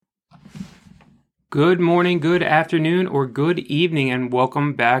Good morning, good afternoon, or good evening, and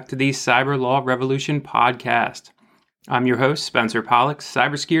welcome back to the Cyber Law Revolution podcast. I'm your host, Spencer Pollock,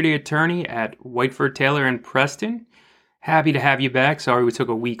 cybersecurity attorney at Whiteford, Taylor, and Preston. Happy to have you back. Sorry we took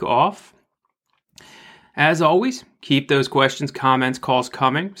a week off. As always, keep those questions, comments, calls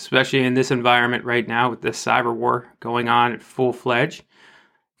coming, especially in this environment right now with the cyber war going on at full-fledged.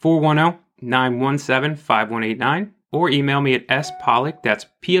 410-917-5189. Or email me at spollock, that's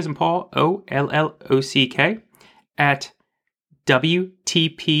P as in Paul, OLLOCK, at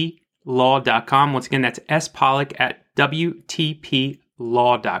WTPlaw.com. Once again, that's spollock at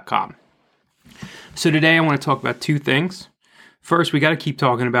WTPlaw.com. So today I want to talk about two things. First, we got to keep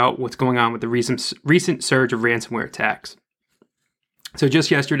talking about what's going on with the recent surge of ransomware attacks. So just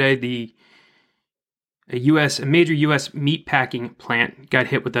yesterday, a major U.S. meatpacking plant got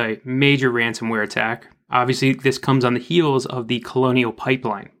hit with a major ransomware attack. Obviously, this comes on the heels of the Colonial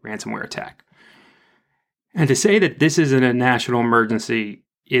Pipeline ransomware attack. And to say that this isn't a national emergency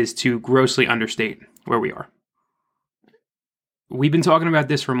is to grossly understate where we are. We've been talking about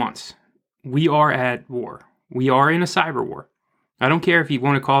this for months. We are at war. We are in a cyber war. I don't care if you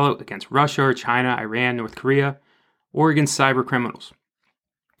want to call it against Russia or China, Iran, North Korea, or against cyber criminals.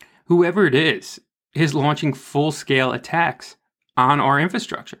 Whoever it is launching full-scale attacks on our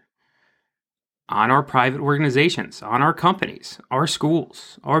infrastructure, on our private organizations, on our companies, our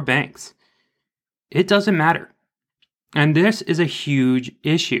schools, our banks. It doesn't matter. And this is a huge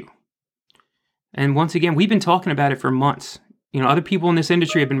issue. And once again, we've been talking about it for months. Other people in this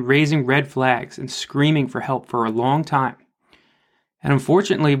industry have been raising red flags and screaming for help for a long time. And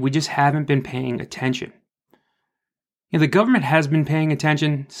unfortunately, we just haven't been paying attention. The government has been paying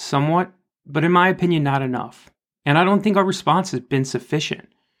attention somewhat, but in my opinion, not enough. And I don't think our response has been sufficient.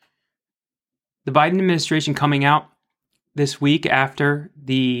 The Biden administration coming out this week after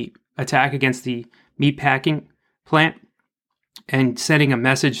the attack against the meatpacking plant and sending a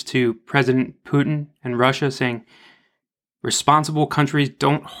message to President Putin and Russia saying responsible countries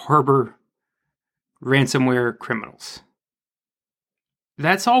don't harbor ransomware criminals.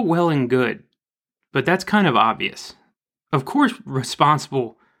 That's all well and good, but that's kind of obvious. Of course,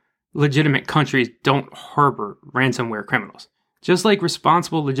 responsible, legitimate countries don't harbor ransomware criminals, just like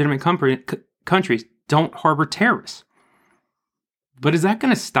responsible, legitimate countries don't harbor terrorists. But is that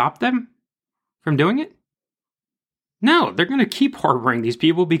going to stop them from doing it? No, they're going to keep harboring these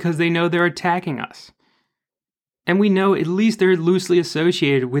people because they know they're attacking us. And we know at least they're loosely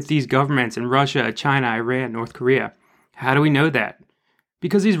associated with these governments in Russia, China, Iran, North Korea. How do we know that?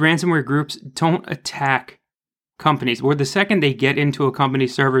 Because these ransomware groups don't attack companies, or the second they get into a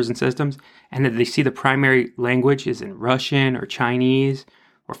company's servers and systems and that they see the primary language is in Russian or Chinese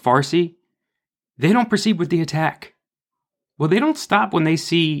or Farsi, they don't proceed with the attack. Well, they don't stop when they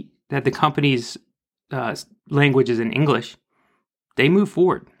see that the company's language is in English. They move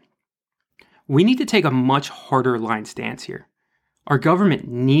forward. We need to take a much harder line stance here. Our government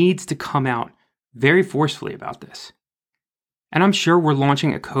needs to come out very forcefully about this. And I'm sure we're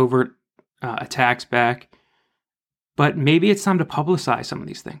launching a covert attacks back, but maybe it's time to publicize some of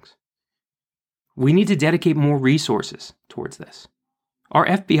these things. We need to dedicate more resources towards this. Our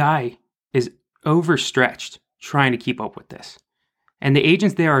FBI is overstretched trying to keep up with this. And the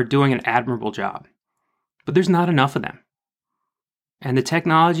agents there are doing an admirable job. But there's not enough of them. And the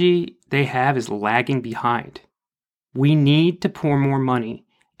technology they have is lagging behind. We need to pour more money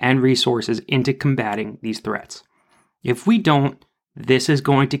and resources into combating these threats. If we don't, this is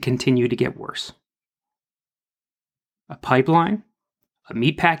going to continue to get worse. A pipeline? A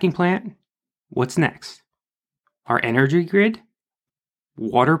meatpacking plant? What's next? Our energy grid?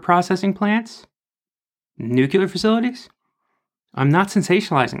 Water processing plants? Nuclear facilities? I'm not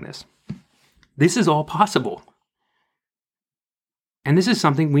sensationalizing this. This is all possible. And this is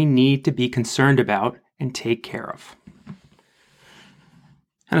something we need to be concerned about and take care of.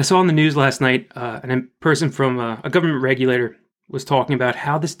 And I saw in the news last night, a person from a government regulator was talking about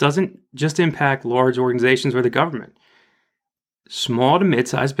how this doesn't just impact large organizations or the government. Small to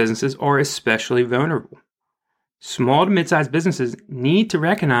mid-sized businesses are especially vulnerable. Small to mid-sized businesses need to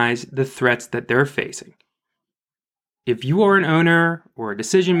recognize the threats that they're facing. If you are an owner or a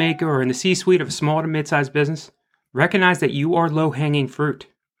decision maker or in the C-suite of a small to mid-sized business, recognize that you are low-hanging fruit.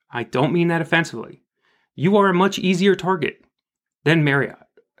 I don't mean that offensively. You are a much easier target than Marriott,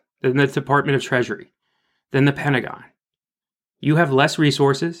 than the Department of Treasury, than the Pentagon. You have less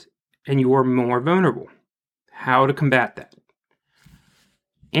resources and you are more vulnerable. How to combat that?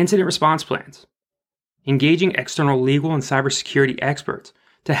 Incident response plans. Engaging external legal and cybersecurity experts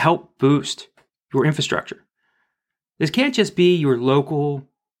to help boost your infrastructure. This can't just be your local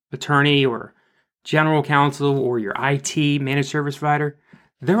attorney or general counsel or your IT managed service provider,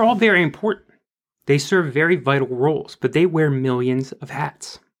 they're all very important. They serve very vital roles, but they wear millions of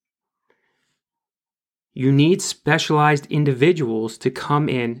hats. You need specialized individuals to come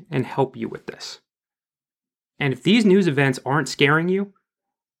in and help you with this. And if these news events aren't scaring you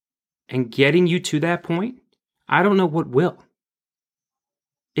and getting you to that point, I don't know what will.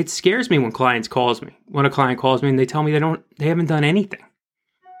 It scares me when a client calls me and they tell me they haven't done anything.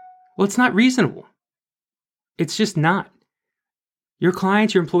 Well, it's not reasonable. It's just not. Your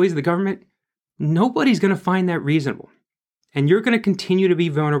clients, your employees of the government, nobody's going to find that reasonable. And you're going to continue to be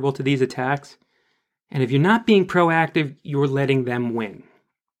vulnerable to these attacks. And if you're not being proactive, you're letting them win.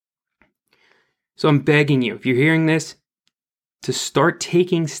 So I'm begging you, if you're hearing this, to start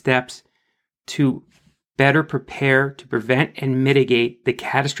taking steps to better prepare to prevent and mitigate the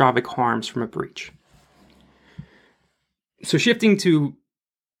catastrophic harms from a breach. So shifting to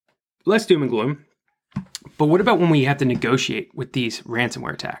less doom and gloom, but what about when we have to negotiate with these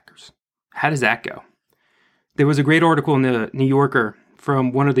ransomware attackers? How does that go? There was a great article in the New Yorker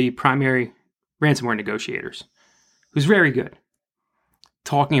from one of the primary ransomware negotiators, who's very good,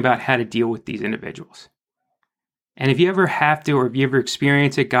 talking about how to deal with these individuals. And if you ever have to, or if you ever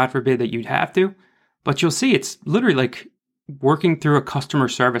experience it, God forbid that you'd have to, but you'll see it's literally like working through a customer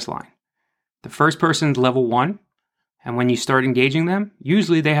service line. The first person's level 1, and when you start engaging them,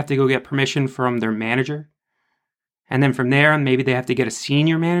 usually they have to go get permission from their manager. And then from there, maybe they have to get a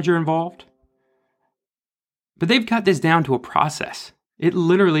senior manager involved. But they've got this down to a process. It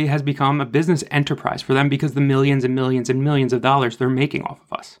literally has become a business enterprise for them because the millions and millions and millions of dollars they're making off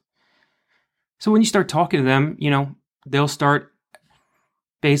of us. So when you start talking to them, they'll start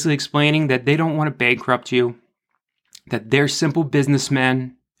basically explaining that they don't want to bankrupt you, that they're simple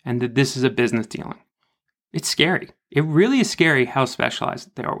businessmen, and that this is a business dealing. It's scary. It really is scary how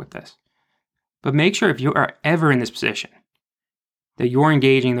specialized they are with this. But make sure if you are ever in this position that you're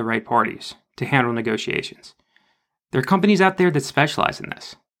engaging the right parties to handle negotiations. There are companies out there that specialize in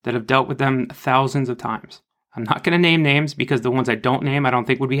this, that have dealt with them thousands of times. I'm not going to name names because the ones I don't name I don't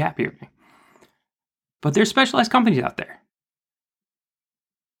think would be happy with me. But there's specialized companies out there.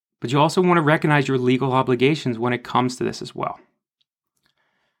 But you also want to recognize your legal obligations when it comes to this as well.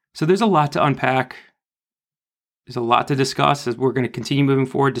 So there's a lot to unpack. There's a lot to discuss as we're going to continue moving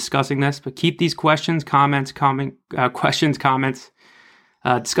forward discussing this. But keep these questions, comments,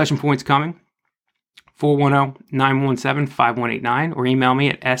 discussion points coming. 410-917-5189 or email me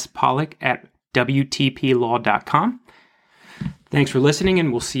at spollock@wtplaw.com. Thanks for listening,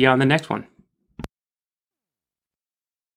 and we'll see you on the next one.